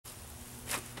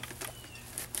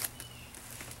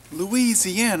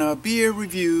Louisiana Beer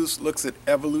Reviews looks at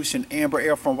Evolution Amber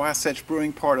Ale from Wasatch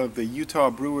Brewing, part of the Utah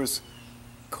Brewers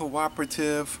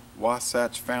Cooperative.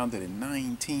 Wasatch, founded in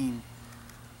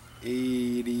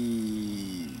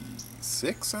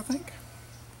 1986, I think.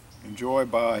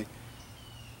 Enjoyed by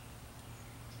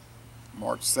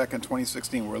March 2nd,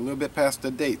 2016. We're a little bit past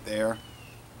the date there.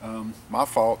 My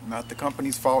fault, not the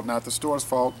company's fault, not the store's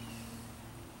fault.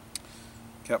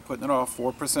 Kept putting it off.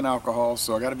 4% alcohol,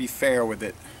 so I got to be fair with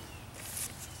it.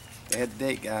 They had the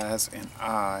date, guys, and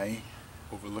I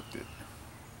overlooked it.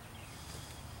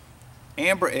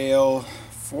 Amber Ale,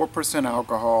 4%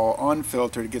 alcohol,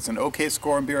 unfiltered. Gets an okay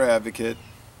score in Beer Advocate.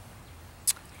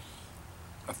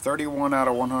 A 31 out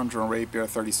of 100 on Rate Beer,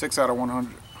 36 out of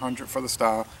 100 for the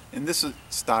style. And this is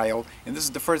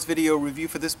the first video review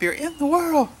for this beer in the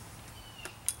world.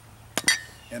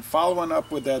 And following up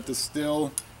with that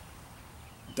Distill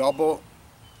Double.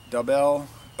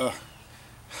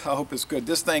 I hope it's good.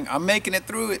 This thing, I'm making it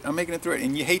through it.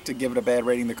 And you hate to give it a bad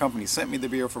rating. The company sent me the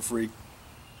beer for free.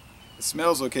 It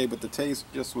smells okay, but the taste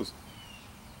just was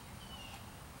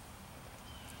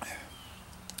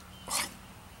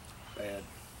bad.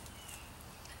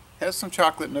 Has some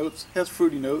chocolate notes, has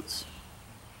fruity notes,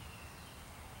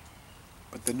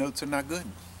 but the notes are not good.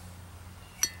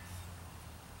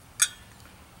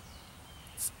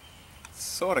 It's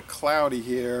sort of cloudy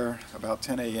here, about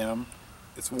 10 a.m.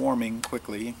 It's warming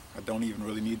quickly. I don't even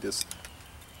really need this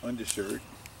undershirt.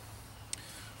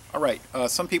 Alright,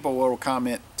 some people will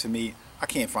comment to me, I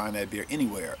can't find that beer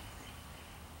anywhere.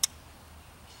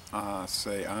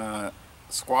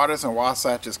 Squatters and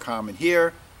Wasatch is common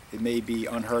here. It may be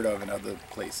unheard of in other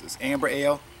places. Amber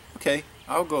Ale, okay,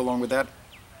 I'll go along with that.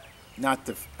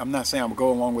 I'm not saying I'm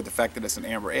going along with the fact that it's an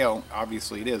amber ale.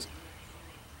 Obviously it is.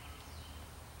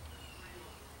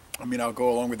 I mean, I'll go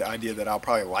along with the idea that I'll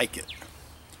probably like it.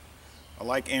 I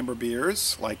like amber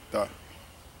beers, like the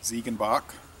Ziegenbock,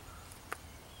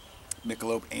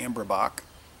 Michelob Amberbach.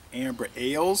 Amber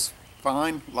ales,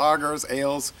 fine. Lagers,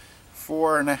 ales,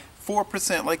 4%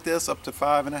 like this, up to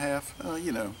 5.5.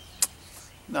 You know,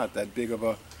 not that big of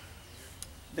a.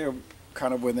 They're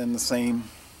kind of within the same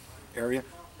area.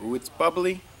 Ooh, it's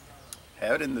bubbly.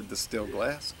 Have it in the distilled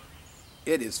glass.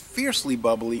 It is fiercely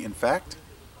bubbly, in fact.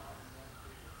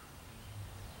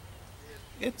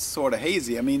 It's sort of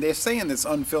hazy. I mean, they're saying it's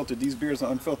unfiltered. These beers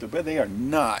are unfiltered, but they are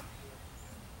not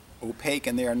opaque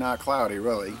and they are not cloudy,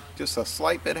 really. Just a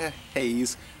slight bit of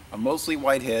haze, a mostly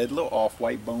white head, a little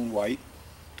off-white, bone white.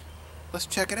 Let's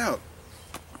check it out.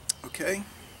 Okay.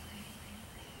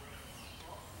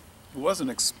 It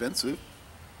wasn't expensive.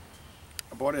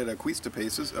 I bought it at Cuesta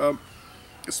Paces. It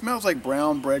smells like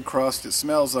brown bread crust. It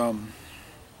smells a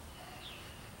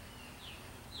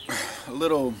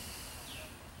little.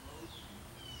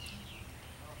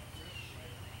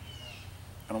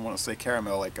 I don't want to say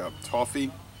caramel, like toffee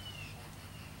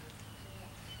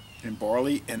and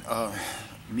barley and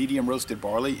medium roasted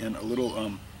barley and a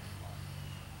little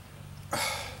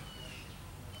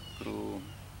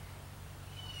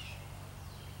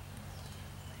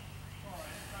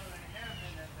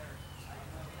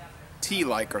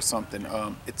tea-like or something.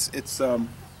 It's a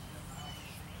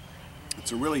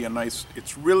really a nice.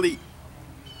 It's really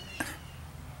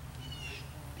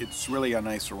a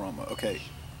nice aroma. Okay.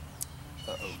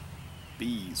 Uh-oh,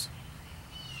 bees.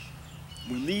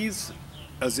 When these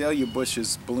azalea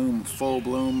bushes bloom, full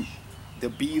bloom, the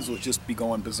bees will just be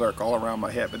going berserk all around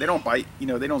my head. But they don't bite, you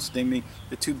know, they don't sting me.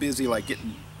 They're too busy like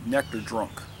getting nectar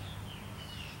drunk.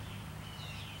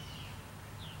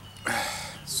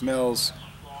 Smells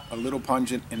a little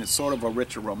pungent and it's sort of a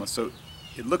rich aroma. So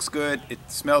it looks good, it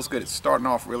smells good, it's starting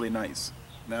off really nice.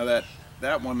 Now that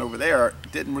one over there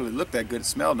didn't really look that good. It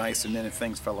smelled nice and then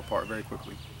things fell apart very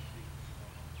quickly.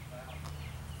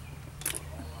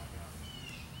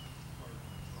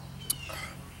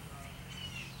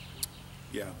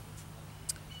 Yeah,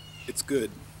 it's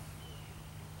good.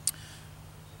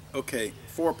 Okay,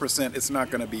 4%, it's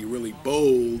not going to be really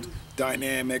bold,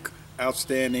 dynamic,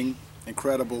 outstanding,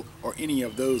 incredible, or any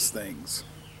of those things.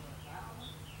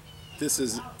 This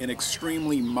is an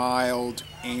extremely mild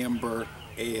amber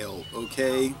ale,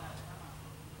 okay?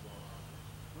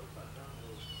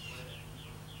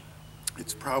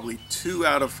 It's probably 2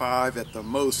 out of 5 at the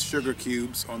most sugar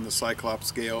cubes on the Cyclops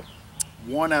scale.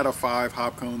 1 out of 5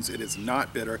 hop cones. It is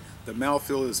not bitter. The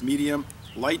mouthfeel is medium,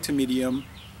 light to medium.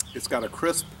 It's got a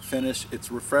crisp finish.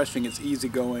 It's refreshing. It's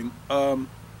easygoing.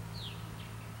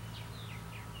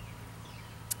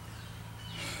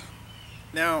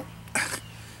 Now,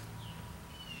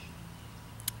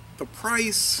 the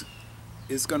price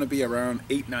is going to be around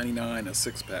 $8.99 a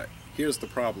 6-pack. Here's the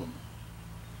problem.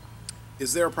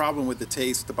 Is there a problem with the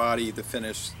taste, the body, the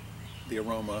finish, the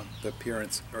aroma, the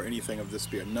appearance, or anything of this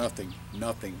beer? Nothing,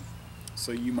 nothing.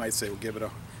 So you might say, well, give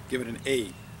it an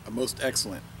A, a most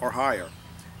excellent, or higher.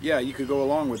 Yeah, you could go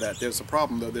along with that. There's a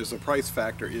problem though. There's a price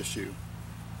factor issue.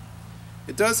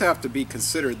 It does have to be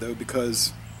considered though,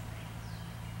 because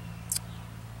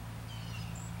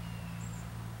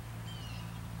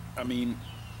I mean,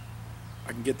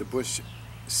 I can get the Busch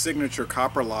Signature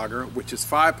Copper Lager, which is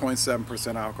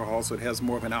 5.7% alcohol, so it has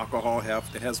more of an alcohol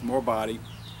heft. It has more body.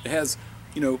 It has,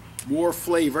 you know, more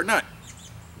flavor. Not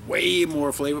way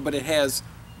more flavor, but it has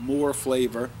more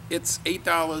flavor. It's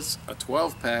 $8 a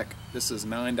 12-pack. This is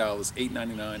 $9,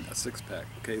 $8.99 a 6-pack.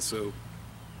 Okay, so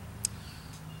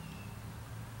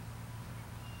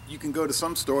you can go to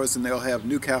some stores and they'll have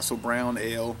Newcastle Brown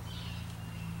Ale,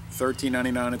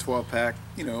 $13.99 a 12-pack,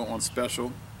 you know, on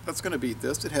special. That's going to beat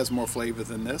this. It has more flavor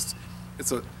than this.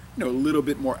 It's a little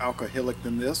bit more alcoholic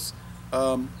than this.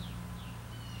 You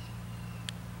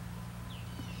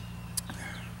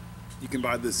can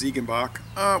buy the Ziegenbach.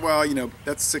 Well, you know,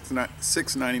 that's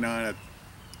 $6.99 a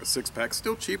 6-pack.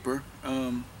 Still cheaper.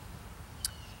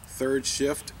 Third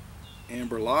Shift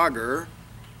Amber Lager.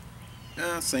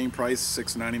 Same price,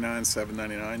 $6.99,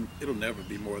 $7.99. It'll never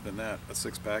be more than that, a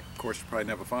 6-pack. Of course, you'll probably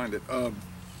never find it.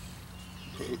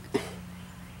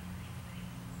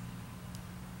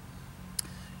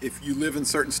 If you live in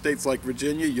certain states like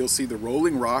Virginia, you'll see the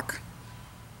Rolling Rock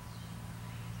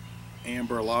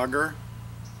Amber Lager.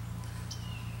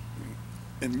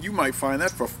 And you might find that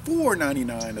for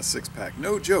 $4.99 a 6-pack.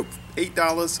 No joke,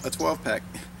 $8 a 12-pack.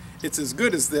 It's as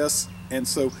good as this. And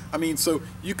so, I mean, so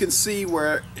you can see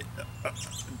where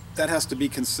that has to be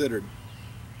considered.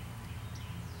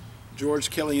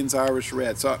 George Killian's Irish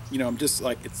Red. So, you know, I'm just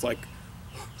like, it's like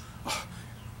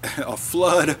a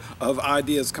flood of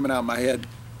ideas coming out of my head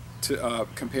to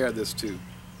compare this to.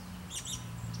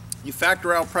 You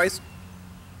factor out price.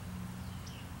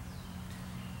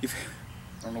 I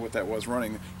don't know what that was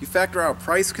running. You factor out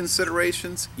price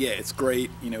considerations. Yeah, it's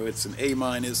great. You know, it's an A-.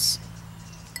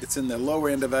 It's in the lower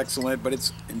end of excellent, but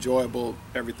it's enjoyable,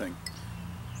 everything.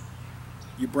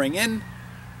 You bring in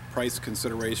price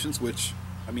considerations, which,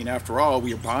 I mean, after all,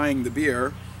 we are buying the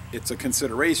beer. It's a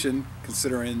consideration,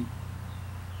 considering,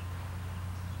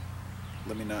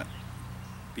 let me not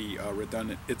be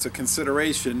redundant. It's a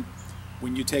consideration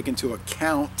when you take into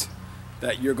account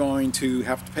that you're going to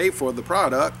have to pay for the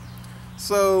product.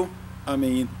 So, I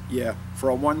mean, yeah, for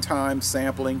a one-time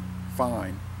sampling,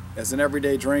 fine. As an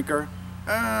everyday drinker,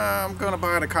 I'm gonna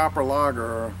buy the Copper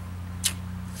Lager,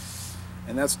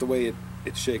 and that's the way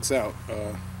it shakes out.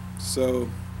 So,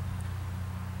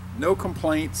 no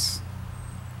complaints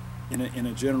in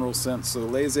a general sense. So,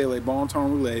 laissez-les bon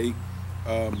temps roulé.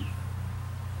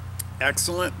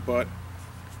 Excellent, but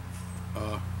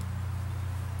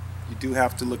you do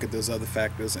have to look at those other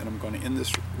factors, and I'm going to end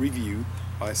this review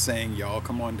by saying, y'all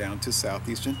come on down to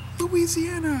southeastern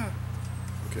Louisiana.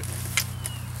 Okay.